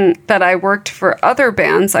thinking that I worked for other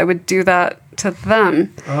bands, I would do that to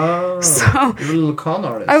them. Oh, so you're a little con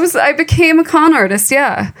artist. I became a con artist,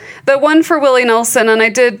 yeah. The one for Willie Nelson, and I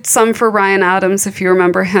did some for Ryan Adams, if you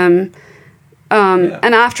remember him.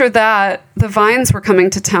 And after that, the Vines were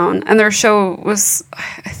coming to town, and their show was,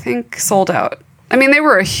 I think, sold out. I mean, they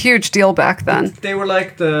were a huge deal back then. They were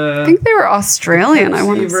like I think they were Australian, I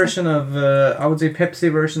want to say. version of, I would say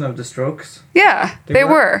Pepsi version of The Strokes. Yeah, they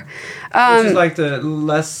were. Which is like the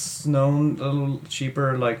less known, a little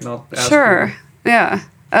cheaper, like not as Sure, cool. Yeah.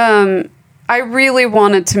 I really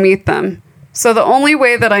wanted to meet them. So the only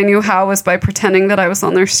way that I knew how was by pretending that I was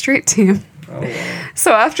on their street team. Oh, wow.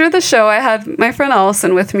 So after the show, I had my friend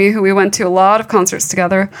Allison with me, who we went to a lot of concerts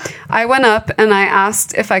together. I went up and I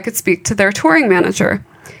asked if I could speak to their touring manager.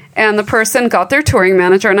 And the person got their touring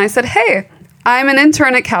manager, and I said, hey, I'm an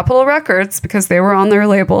intern at Capitol Records, because they were on their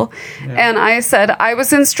label. Yeah. And I said, I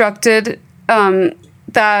was instructed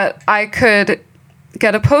that I could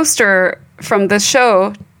get a poster from this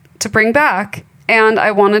show to bring back, and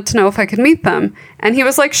I wanted to know if I could meet them. And he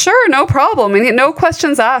was like, sure, no problem. And no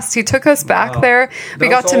questions asked. He took us back there. We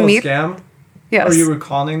got to meet. Scam? Yes. Or you were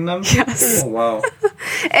conning them? Yes. Oh, wow.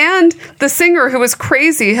 And the singer, who was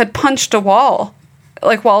crazy, had punched a wall,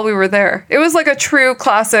 like, while we were there. It was like a true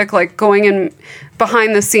classic, like, going in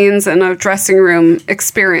behind the scenes in a dressing room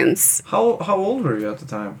experience. How old were you at the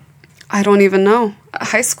time? I don't even know.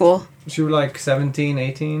 High school. So you were like 17,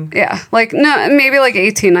 18? Yeah. Like, no, maybe like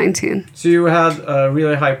 18, 19. So you had a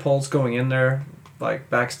really high pulse going in there, like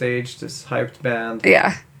backstage, this hyped band.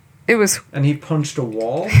 Yeah. It was... And he punched a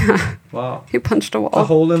wall? Yeah. Wow. He punched a wall. A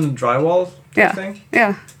hole in the drywall? Yeah. Thing?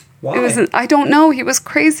 Yeah. Why? It was. I don't know. He was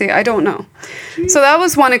crazy. I don't know. Jeez. So that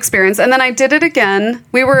was one experience. And then I did it again.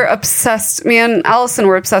 We were obsessed. Me and Allison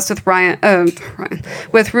were obsessed with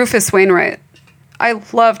with Rufus Wainwright. I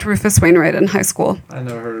loved Rufus Wainwright in high school. I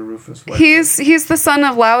never heard of Rufus Wainwright. He's the son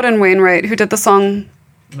of Loudon Wainwright, who did the song...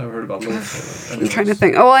 Never heard about Rufus. I'm trying to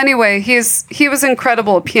think. Oh, anyway, he was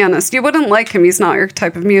incredible, a pianist. You wouldn't like him. He's not your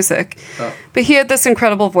type of music. Oh. But he had this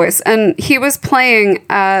incredible voice. And he was playing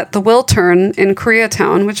at the Wiltern in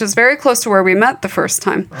Koreatown, which is very close to where we met the first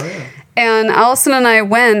time. Oh, yeah. And Allison and I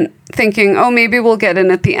went thinking, oh, maybe we'll get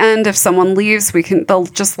in at the end. If someone leaves, they'll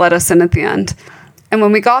just let us in at the end. And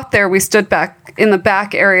when we got there, we stood back in the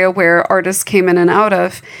back area where artists came in and out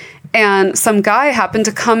of. And some guy happened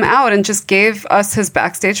to come out and just gave us his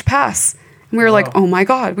backstage pass. And we were like, oh my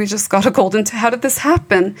God, we just got a golden how did this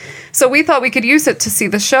happen? So we thought we could use it to see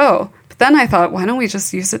the show. But then I thought, why don't we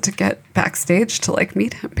just use it to get backstage to like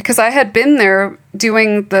meet him? Because I had been there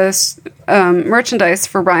doing this merchandise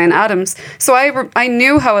for Ryan Adams. So I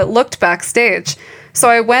knew how it looked backstage. So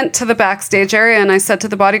I went to the backstage area and I said to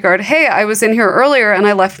the bodyguard, hey, I was in here earlier and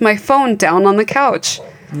I left my phone down on the couch.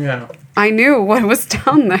 Yeah. I knew what was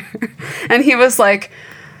down there. And he was like,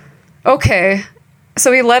 okay.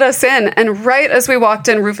 So he let us in. And right as we walked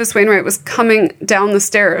in, Rufus Wainwright was coming down the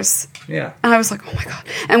stairs. Yeah. And I was like, oh my God.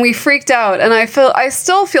 And we freaked out. And I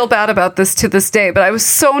still feel bad about this to this day. But I was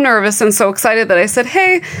so nervous and so excited that I said,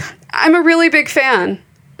 hey, I'm a really big fan.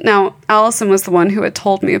 Now, Allison was the one who had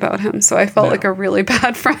told me about him. So I felt like a really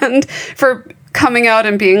bad friend for coming out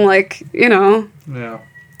and being like, Yeah.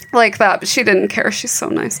 Like that, but she didn't care. She's so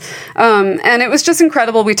nice. And it was just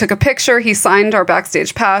incredible. We took a picture. He signed our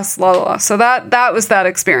backstage pass, la, la, la. So that was that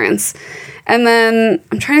experience. And then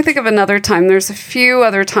I'm trying to think of another time. There's a few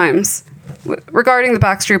other times regarding the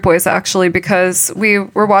Backstreet Boys, actually, because we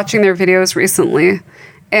were watching their videos recently.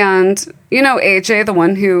 And, AJ, the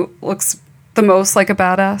one who looks the most like a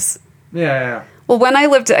badass? Yeah. Well,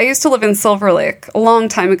 I used to live in Silver Lake a long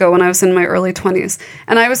time ago when I was in my early 20s.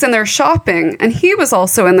 And I was in there shopping, and he was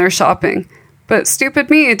also in there shopping. But stupid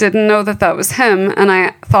me didn't know that was him, and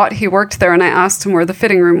I thought he worked there, and I asked him where the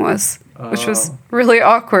fitting room was, which was really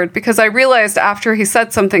awkward because I realized after he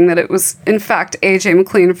said something that it was, in fact, AJ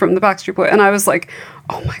McLean from the Backstreet Boys, and I was like,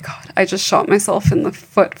 oh my God, I just shot myself in the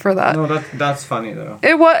foot for that. No, that's funny, though.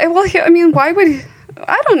 I mean, why would he...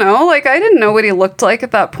 I don't know. Like, I didn't know what he looked like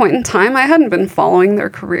at that point in time. I hadn't been following their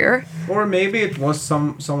career. Or maybe it was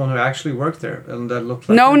someone who actually worked there and that looked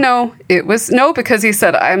like No, it was... No, because he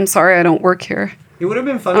said, I'm sorry, I don't work here. It would have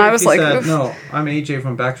been funny if he said, no, I'm AJ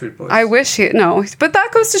from Backstreet Boys. I wish he... No, but that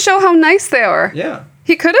goes to show how nice they are. Yeah.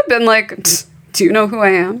 He could have been like, do you know who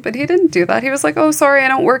I am? But he didn't do that. He was like, oh, sorry, I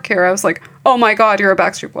don't work here. I was like, oh my God, you're a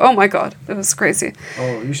Backstreet Boy. Oh my God. It was crazy.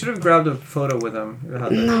 Oh, you should have grabbed a photo with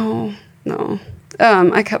him. No.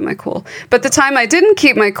 I kept my cool. But the time I didn't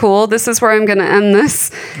keep my cool, this is where I'm going to end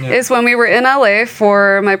this, is when we were in LA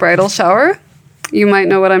for my bridal shower. You might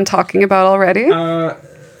know what I'm talking about already.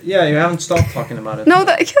 Yeah, you haven't stopped talking about it. No,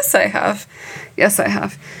 yes, I have. Yes, I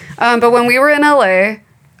have. But when we were in LA,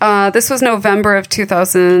 this was November of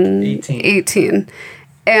 2018.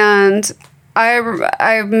 And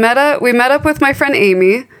we met up with my friend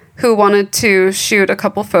Amy, who wanted to shoot a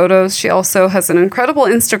couple photos. She also has an incredible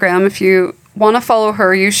Instagram. If you want to follow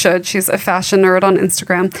her, you should. She's a fashion nerd on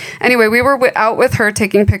Instagram. Anyway, we were out with her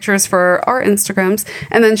taking pictures for our Instagrams,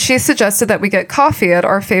 and then she suggested that we get coffee at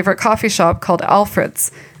our favorite coffee shop called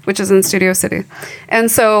Alfred's, which is in Studio City.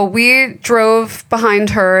 And so we drove behind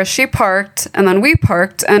her, she parked, and then we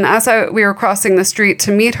parked, and as we were crossing the street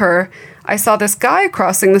to meet her, I saw this guy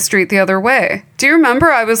crossing the street the other way. Do you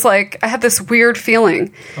remember? I was like, I had this weird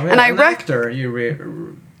feeling. Oh, yeah, and an actor,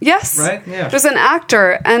 yes. Right? Yeah. There's an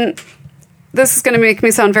actor, and this is going to make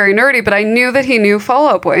me sound very nerdy, but I knew that he knew Fall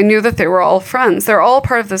Out Boy. I knew that they were all friends. They're all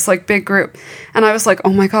part of this like big group. And I was like,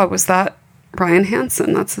 oh my God, was that Ryan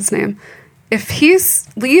Hansen? That's his name. If he's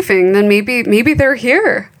leaving, then maybe they're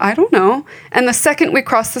here. I don't know. And the second we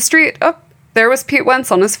crossed the street, there was Pete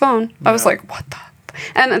Wentz on his phone. I was like, what the?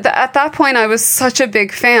 And at that point, I was such a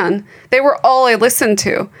big fan. They were all I listened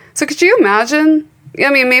to. So could you imagine? I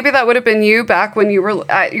mean, maybe that would have been you back when you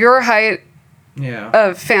were at your height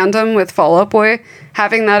of fandom with Fall Out Boy,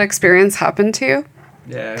 having that experience happen to you.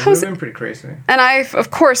 Yeah, it would have been pretty crazy. And I, of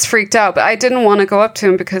course, freaked out, but I didn't want to go up to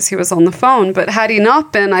him because he was on the phone. But had he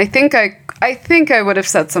not been, I think I would have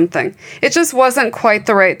said something. It just wasn't quite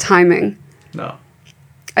the right timing. No.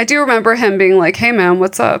 I do remember him being like, hey man,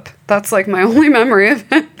 what's up? That's like my only memory of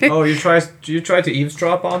him. Oh, you tried to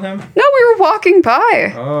eavesdrop on him? No, we were walking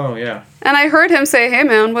by. Oh, yeah. And I heard him say, hey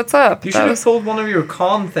man, what's up? You should have pulled one of your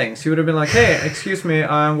con things. You would have been like, hey, excuse me,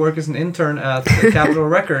 I work as an intern at Capitol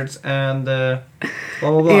Records and blah,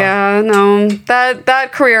 blah, blah. Yeah, no,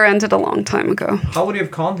 that career ended a long time ago. How would you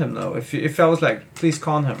have conned him, though? If I was like, please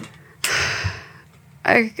con him.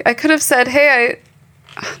 I could have said, hey,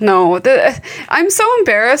 I'm so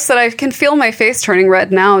embarrassed that I can feel my face turning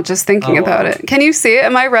red now just thinking about it. Can you see it?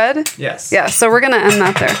 Am I red? Yes. Yeah, so we're going to end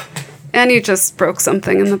that there. And you just broke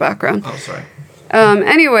something in the background. Oh, sorry.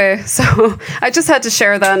 Anyway, so I just had to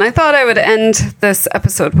share that, and I thought I would end this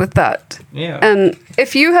episode with that. Yeah. And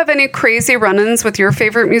if you have any crazy run-ins with your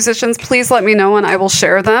favorite musicians, please let me know and I will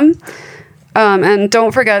share them. And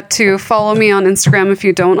don't forget to follow me on Instagram if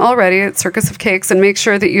you don't already at Circus of Cakes, and make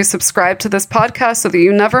sure that you subscribe to this podcast so that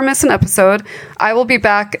you never miss an episode. I will be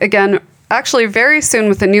back again actually very soon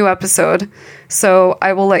with a new episode, so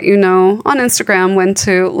I will let you know on Instagram when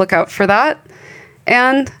to look out for that.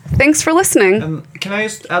 And thanks for listening. Can I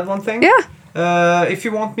just add one thing? Yeah. If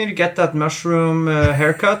you want me to get that mushroom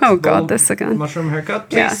haircut, oh god, this again. Mushroom haircut,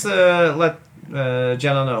 please let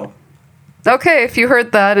Jenna know. Okay, if you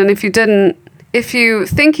heard that, and if you didn't, if you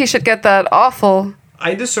think he should get that awful...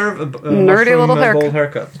 I deserve a nerdy little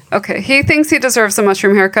haircut. Okay, he thinks he deserves a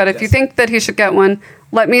mushroom haircut. If you think that he should get one,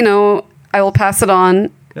 let me know. I will pass it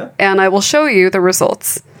on, and I will show you the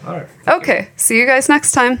results. All right. Okay, see you guys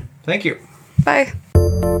next time. Thank you. Bye.